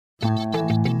True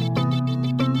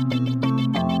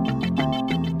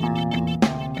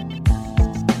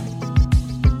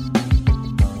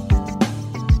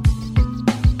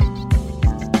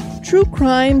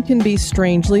crime can be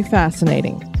strangely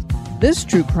fascinating. This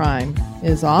true crime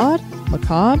is odd,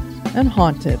 macabre, and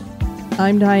haunted.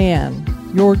 I'm Diane,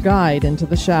 your guide into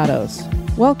the shadows.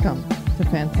 Welcome to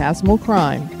Phantasmal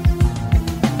Crime.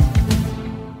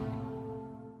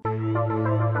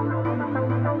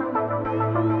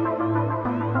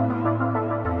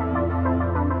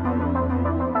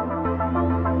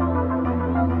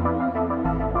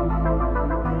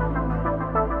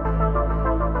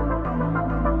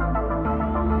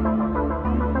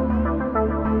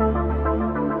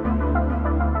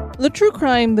 The true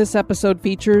crime this episode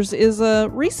features is a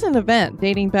recent event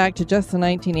dating back to just the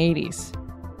 1980s.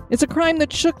 It's a crime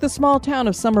that shook the small town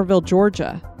of Somerville,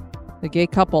 Georgia. The gay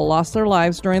couple lost their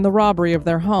lives during the robbery of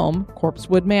their home,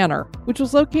 Corpsewood Manor, which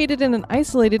was located in an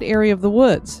isolated area of the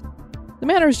woods. The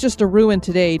manor is just a ruin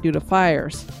today due to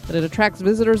fires, but it attracts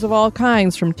visitors of all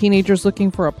kinds, from teenagers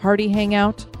looking for a party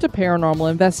hangout to paranormal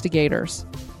investigators.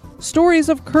 Stories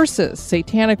of curses,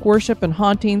 satanic worship, and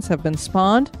hauntings have been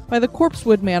spawned by the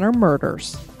Corpsewood Manor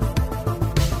murders.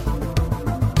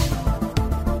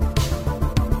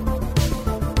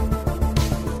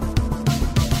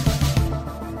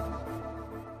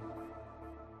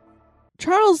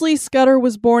 Charles Lee Scudder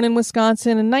was born in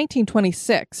Wisconsin in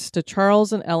 1926 to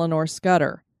Charles and Eleanor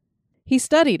Scudder. He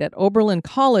studied at Oberlin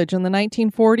College in the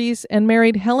 1940s and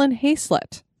married Helen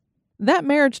Hayslett. That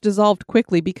marriage dissolved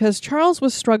quickly because Charles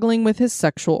was struggling with his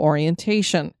sexual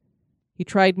orientation. He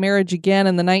tried marriage again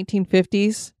in the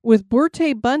 1950s with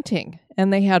Berthe Bunting,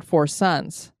 and they had 4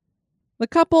 sons. The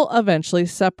couple eventually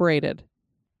separated.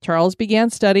 Charles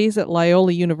began studies at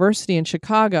Loyola University in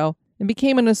Chicago and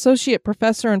became an associate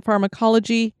professor in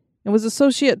pharmacology and was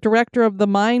associate director of the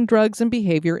Mind, Drugs, and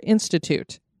Behavior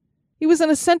Institute. He was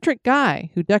an eccentric guy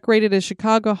who decorated his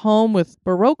Chicago home with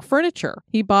Baroque furniture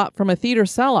he bought from a theater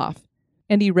sell-off,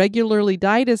 and he regularly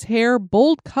dyed his hair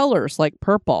bold colors like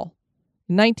purple.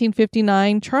 In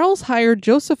 1959, Charles hired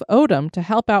Joseph Odom to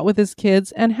help out with his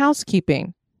kids and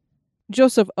housekeeping.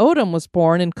 Joseph Odom was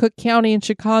born in Cook County in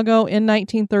Chicago in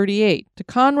 1938 to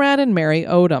Conrad and Mary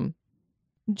Odom.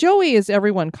 Joey, as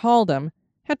everyone called him,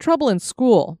 had trouble in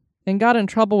school and got in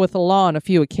trouble with the law on a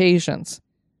few occasions.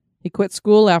 He quit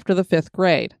school after the 5th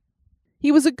grade. He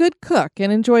was a good cook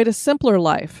and enjoyed a simpler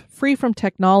life, free from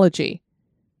technology.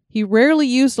 He rarely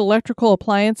used electrical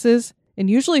appliances and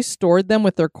usually stored them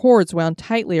with their cords wound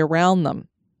tightly around them.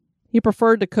 He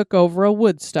preferred to cook over a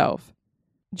wood stove.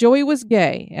 Joey was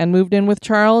gay and moved in with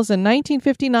Charles in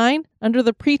 1959 under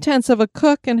the pretense of a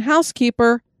cook and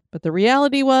housekeeper, but the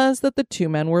reality was that the 2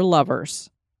 men were lovers.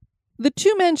 The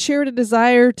 2 men shared a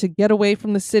desire to get away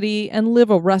from the city and live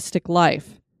a rustic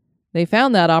life. They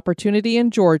found that opportunity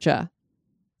in Georgia.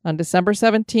 On December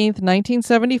 17,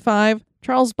 1975,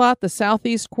 Charles bought the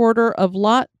southeast quarter of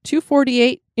Lot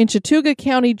 248 in Chattooga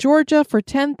County, Georgia for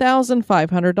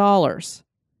 $10,500.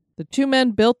 The 2 men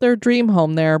built their dream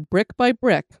home there brick by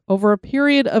brick over a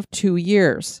period of 2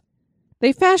 years.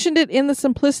 They fashioned it in the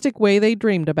simplistic way they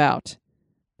dreamed about.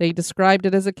 They described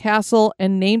it as a castle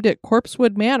and named it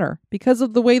Corpsewood Manor because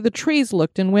of the way the trees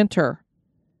looked in winter.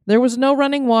 There was no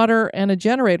running water, and a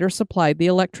generator supplied the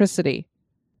electricity.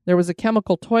 There was a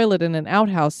chemical toilet in an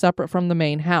outhouse separate from the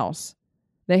main house.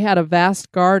 They had a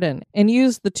vast garden and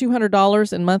used the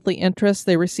 $200 in monthly interest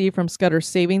they received from Scudder's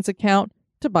savings account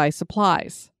to buy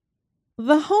supplies.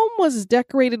 The home was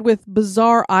decorated with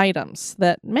bizarre items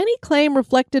that many claim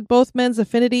reflected both men's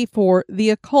affinity for the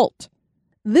occult.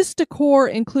 This decor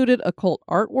included occult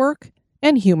artwork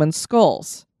and human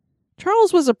skulls.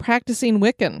 Charles was a practicing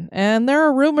Wiccan, and there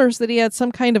are rumors that he had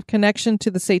some kind of connection to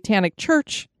the Satanic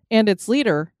Church and its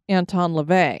leader, Anton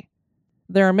LaVey.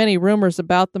 There are many rumors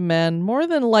about the men, more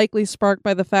than likely sparked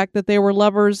by the fact that they were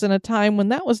lovers in a time when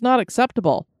that was not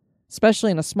acceptable,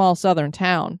 especially in a small southern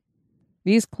town.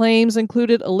 These claims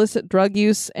included illicit drug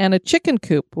use and a chicken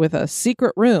coop with a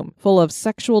secret room full of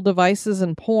sexual devices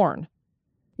and porn.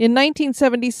 In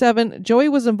 1977, Joey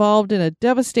was involved in a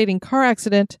devastating car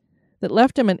accident that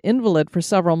left him an invalid for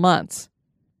several months.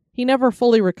 He never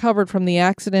fully recovered from the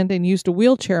accident and used a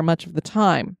wheelchair much of the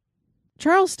time.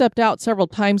 Charles stepped out several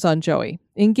times on Joey,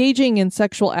 engaging in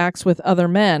sexual acts with other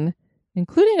men,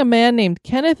 including a man named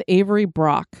Kenneth Avery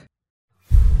Brock.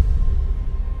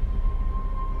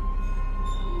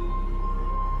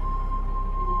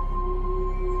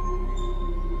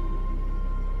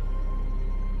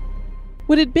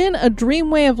 What had been a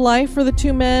dream way of life for the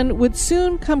two men would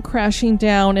soon come crashing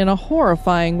down in a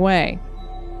horrifying way.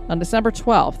 On December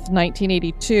 12,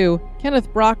 1982,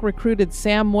 Kenneth Brock recruited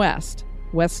Sam West,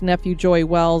 West's nephew Joey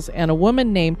Wells, and a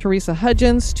woman named Teresa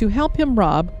Hudgens to help him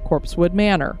rob Corpsewood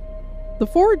Manor. The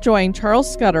four joined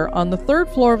Charles Scudder on the third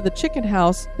floor of the chicken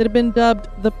house that had been dubbed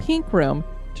the Pink Room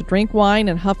to drink wine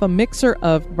and huff a mixer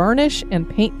of varnish and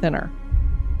paint thinner.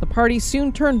 The party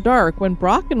soon turned dark when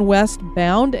Brock and West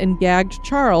bound and gagged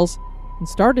Charles and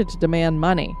started to demand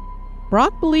money.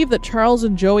 Brock believed that Charles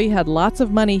and Joey had lots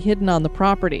of money hidden on the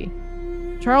property.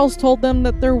 Charles told them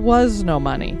that there was no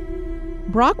money.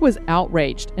 Brock was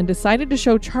outraged and decided to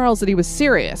show Charles that he was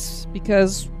serious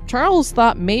because Charles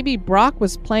thought maybe Brock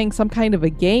was playing some kind of a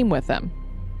game with him.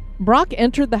 Brock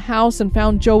entered the house and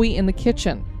found Joey in the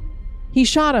kitchen. He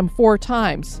shot him 4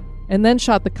 times and then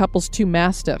shot the couple's 2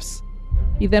 mastiffs.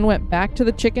 He then went back to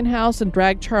the chicken house and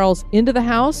dragged Charles into the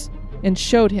house and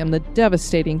showed him the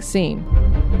devastating scene.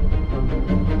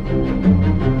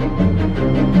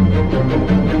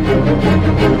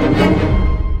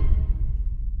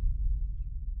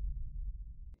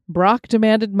 Brock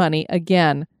demanded money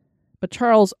again, but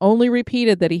Charles only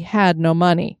repeated that he had no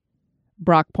money.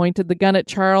 Brock pointed the gun at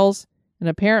Charles, and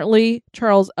apparently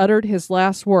Charles uttered his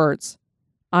last words,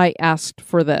 "I asked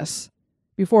for this,"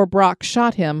 before Brock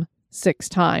shot him 6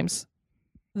 times.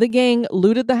 The gang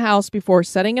looted the house before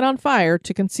setting it on fire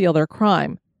to conceal their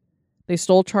crime. They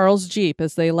stole Charles' Jeep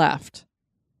as they left.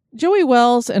 Joey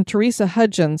Wells and Teresa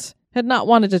Hudgens had not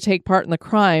wanted to take part in the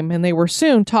crime, and they were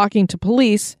soon talking to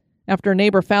police after a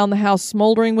neighbor found the house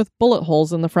smoldering with bullet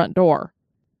holes in the front door.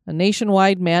 A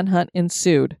nationwide manhunt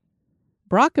ensued.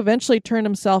 Brock eventually turned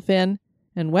himself in,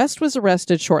 and West was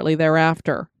arrested shortly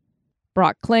thereafter.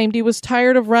 Brock claimed he was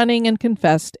tired of running and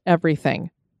confessed everything.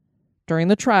 During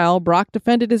the trial, Brock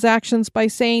defended his actions by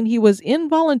saying he was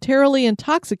involuntarily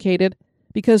intoxicated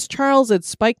because Charles had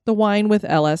spiked the wine with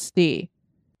LSD.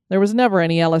 There was never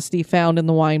any LSD found in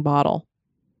the wine bottle.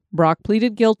 Brock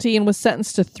pleaded guilty and was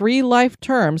sentenced to 3 life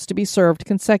terms to be served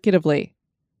consecutively.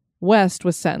 West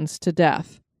was sentenced to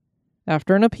death.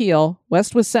 After an appeal,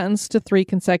 West was sentenced to 3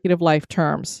 consecutive life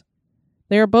terms.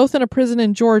 They are both in a prison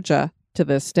in Georgia to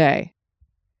this day.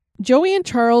 Joey and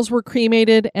Charles were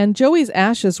cremated, and Joey's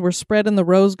ashes were spread in the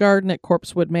rose garden at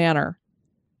Corpsewood Manor.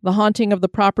 The haunting of the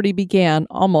property began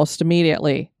almost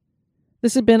immediately.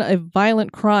 This had been a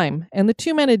violent crime, and the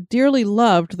 2 men had dearly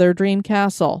loved their dream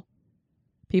castle.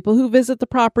 People who visit the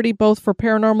property both for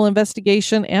paranormal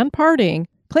investigation and partying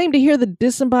claim to hear the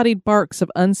disembodied barks of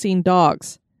unseen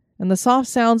dogs and the soft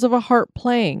sounds of a harp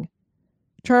playing.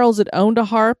 Charles had owned a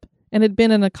harp and had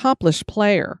been an accomplished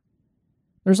player.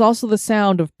 There's also the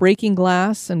sound of breaking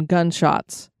glass and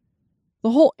gunshots.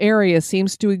 The whole area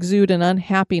seems to exude an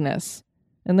unhappiness,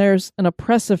 and there's an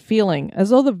oppressive feeling as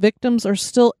though the victims are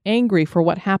still angry for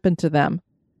what happened to them.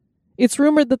 It's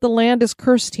rumored that the land is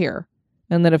cursed here,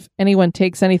 and that if anyone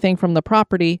takes anything from the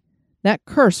property, that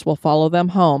curse will follow them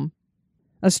home.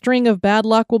 A string of bad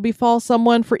luck will befall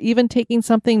someone for even taking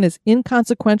something as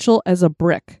inconsequential as a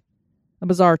brick. A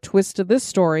bizarre twist to this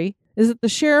story is that the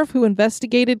sheriff who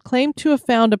investigated claimed to have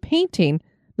found a painting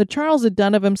that Charles had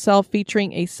done of himself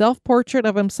featuring a self-portrait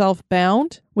of himself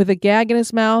bound, with a gag in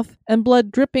his mouth, and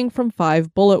blood dripping from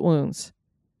 5 bullet wounds.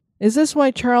 Is this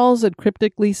why Charles had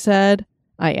cryptically said,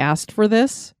 "I asked for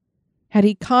this"? Had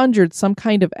he conjured some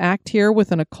kind of act here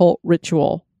with an occult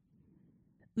ritual?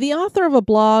 The author of a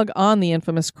blog on the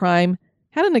infamous crime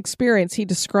had an experience he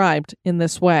described in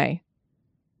this way.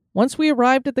 Once we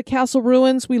arrived at the castle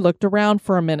ruins, we looked around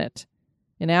for a minute,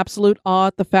 in absolute awe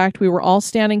at the fact we were all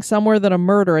standing somewhere that a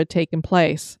murder had taken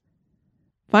place.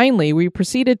 Finally, we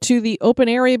proceeded to the open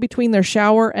area between their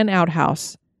shower and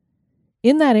outhouse.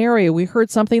 In that area, we heard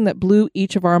something that blew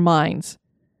each of our minds: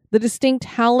 the distinct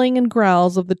howling and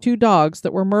growls of the 2 dogs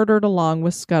that were murdered along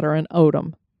with Scudder and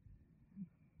Odom.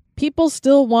 People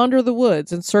still wander the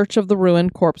woods in search of the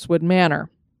ruined Corpsewood Manor,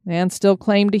 and still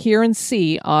claim to hear and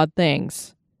see odd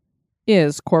things.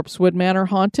 Is Corpsewood Manor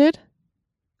haunted?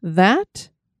 That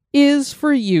is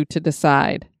for you to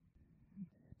decide.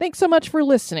 Thanks so much for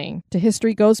listening to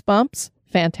History Goes Bump's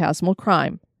Phantasmal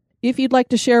Crime. If you'd like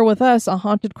to share with us a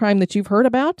haunted crime that you've heard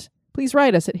about, please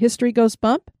write us at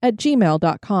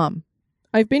historygoesbump@gmail.com.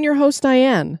 I've been your host,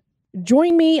 Diane.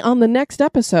 Join me on the next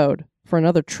episode for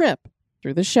another trip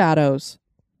through the shadows.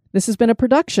 This has been a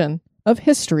production of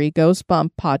History Goes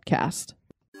Bump podcast.